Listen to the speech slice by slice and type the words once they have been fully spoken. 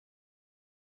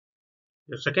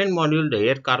The second module, the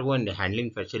air cargo and the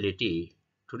handling facility.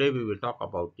 Today we will talk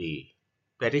about the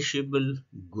perishable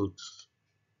goods.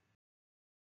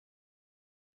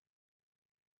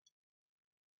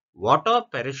 What are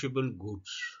perishable goods?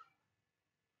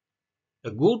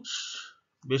 The goods,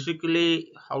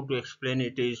 basically how to explain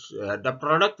it is the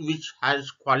product which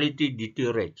has quality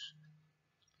deteriorates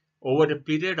over a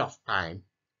period of time.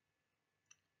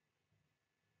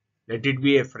 Let it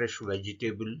be a fresh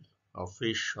vegetable or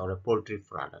fish or a poultry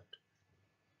product.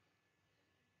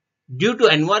 Due to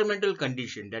environmental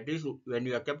condition, that is when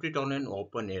you have kept it on an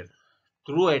open air,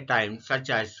 through a time such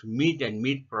as meat and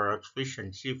meat products, fish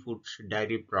and seafoods,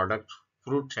 dairy products,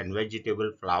 fruits and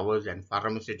vegetable, flowers and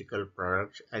pharmaceutical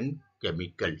products and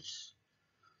chemicals.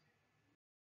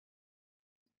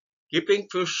 Keeping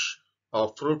fish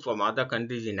or fruit from other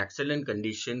countries in excellent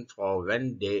condition for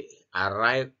when they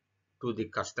arrive to the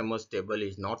customer's table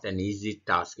is not an easy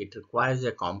task. It requires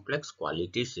a complex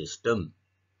quality system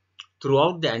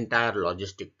throughout the entire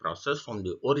logistic process from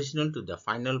the original to the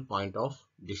final point of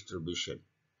distribution.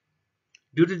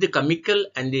 Due to the chemical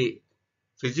and the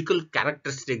physical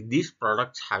characteristics, these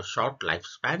products have short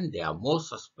lifespan. They are more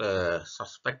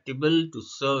susceptible to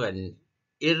serve an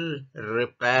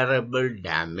irreparable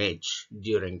damage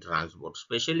during transport,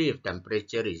 especially if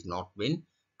temperature is not been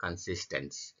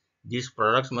consistent. These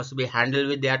products must be handled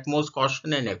with the utmost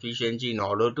caution and efficiency in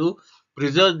order to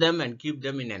preserve them and keep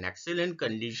them in an excellent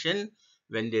condition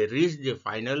when they reach the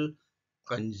final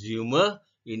consumer.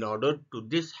 In order to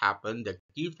this happen, the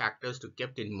key factors to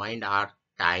keep in mind are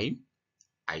time,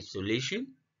 isolation,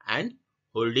 and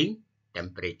holding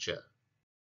temperature.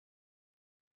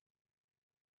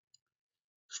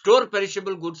 Store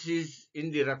perishable goods is in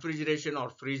the refrigeration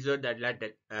or freezer that let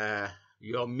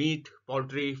your meat,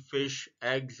 poultry, fish,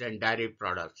 eggs, and dairy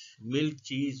products, milk,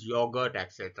 cheese, yogurt,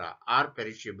 etc. are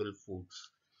perishable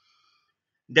foods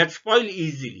that spoil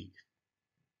easily.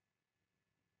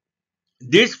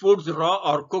 These foods,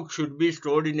 raw or cooked, should be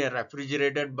stored in a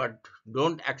refrigerator, but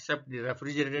don't accept the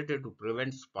refrigerator to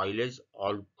prevent spoilage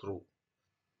all through.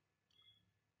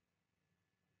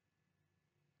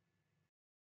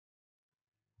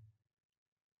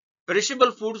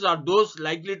 Perishable foods are those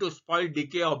likely to spoil,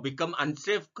 decay, or become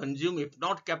unsafe consumed if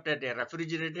not kept at a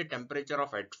refrigerated temperature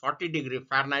of at 40 degrees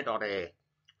Fahrenheit or a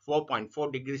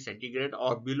 4.4 degrees centigrade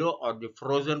or below, or the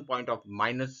frozen point of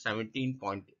minus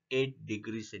 17.8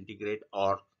 degrees centigrade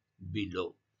or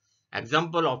below.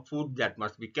 Example of food that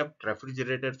must be kept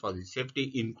refrigerated for the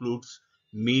safety includes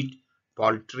meat,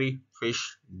 poultry,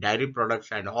 fish, dairy products,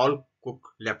 and all cooked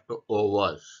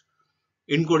leftovers,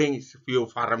 including few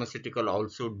pharmaceutical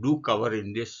also do cover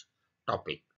in this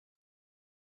topic.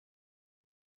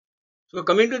 So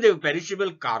coming to the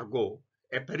perishable cargo,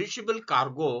 a perishable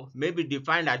cargo may be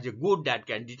defined as a good that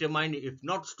can determine if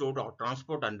not stored or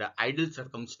transported under ideal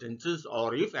circumstances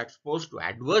or if exposed to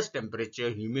adverse temperature,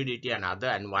 humidity, and other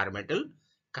environmental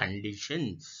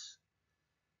conditions.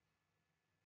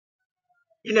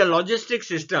 In a logistic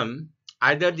system,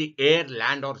 either the air,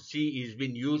 land, or sea is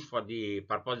being used for the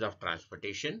purpose of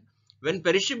transportation. When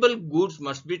perishable goods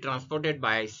must be transported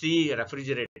by sea,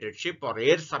 refrigerated ship, or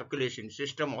air circulation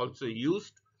system also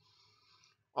used.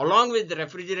 Along with the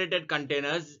refrigerated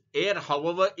containers, air,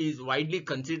 however, is widely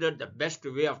considered the best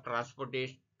way of transport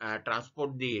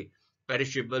the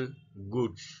perishable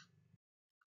goods.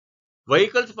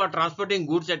 Vehicles for transporting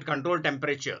goods at controlled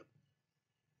temperature.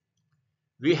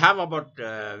 We have about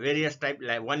various types.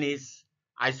 Like one is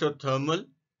isothermal,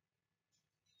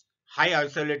 high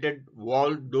isolated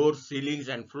wall, doors, ceilings,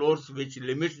 and floors, which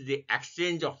limits the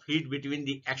exchange of heat between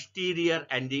the exterior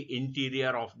and the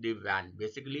interior of the van.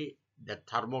 Basically, the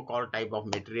thermocol type of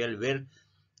material where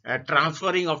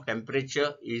transferring of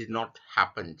temperature is not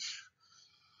happens.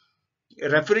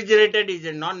 Refrigerated is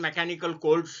a non-mechanical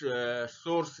cold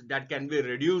source that can be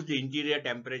reduced the interior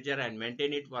temperature and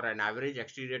maintain it for an average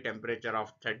exterior temperature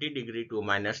of 30 degree to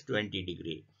minus 20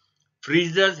 degree.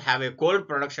 Freezers have a cold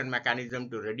production mechanism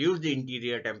to reduce the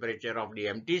interior temperature of the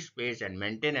empty space and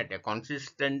maintain at a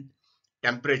consistent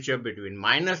temperature between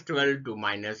minus 12 to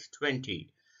minus 20.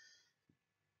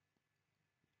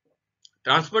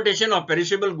 Transportation of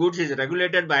perishable goods is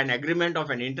regulated by an agreement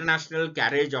of an international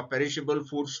carriage of perishable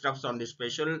foodstuffs on the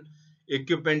special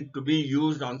equipment to be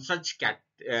used on such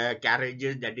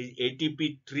carriages, that is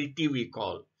ATP treaty we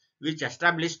call, which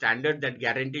establish standard that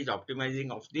guarantees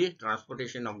optimizing of the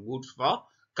transportation of goods for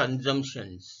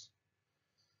consumptions.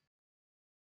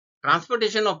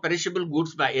 Transportation of perishable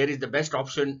goods by air is the best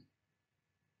option.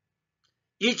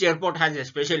 Each airport has a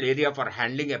special area for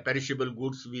handling a perishable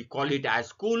goods. We call it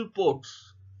as cool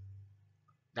ports.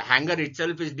 The hangar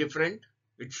itself is different.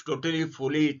 It's totally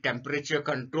fully temperature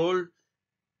controlled.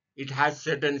 It has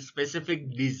certain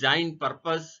specific design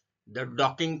purpose. The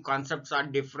docking concepts are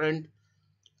different.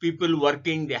 People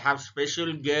working, they have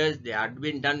special gears, they have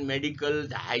been done medical,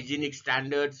 the hygienic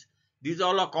standards. These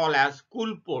all are called as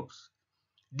cool ports.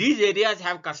 These areas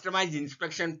have customized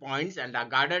inspection points and are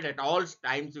guarded at all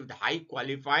times with high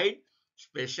qualified,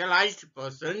 specialized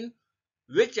person,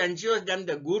 which ensures them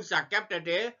the goods are kept at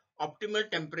a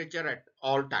optimal temperature at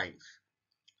all times.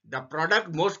 The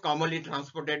product most commonly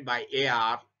transported by air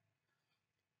are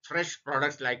fresh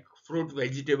products like fruit,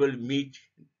 vegetable, meat,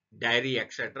 dairy,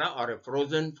 etc., or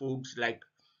frozen foods like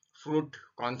fruit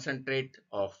concentrate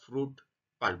or fruit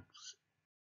pulps.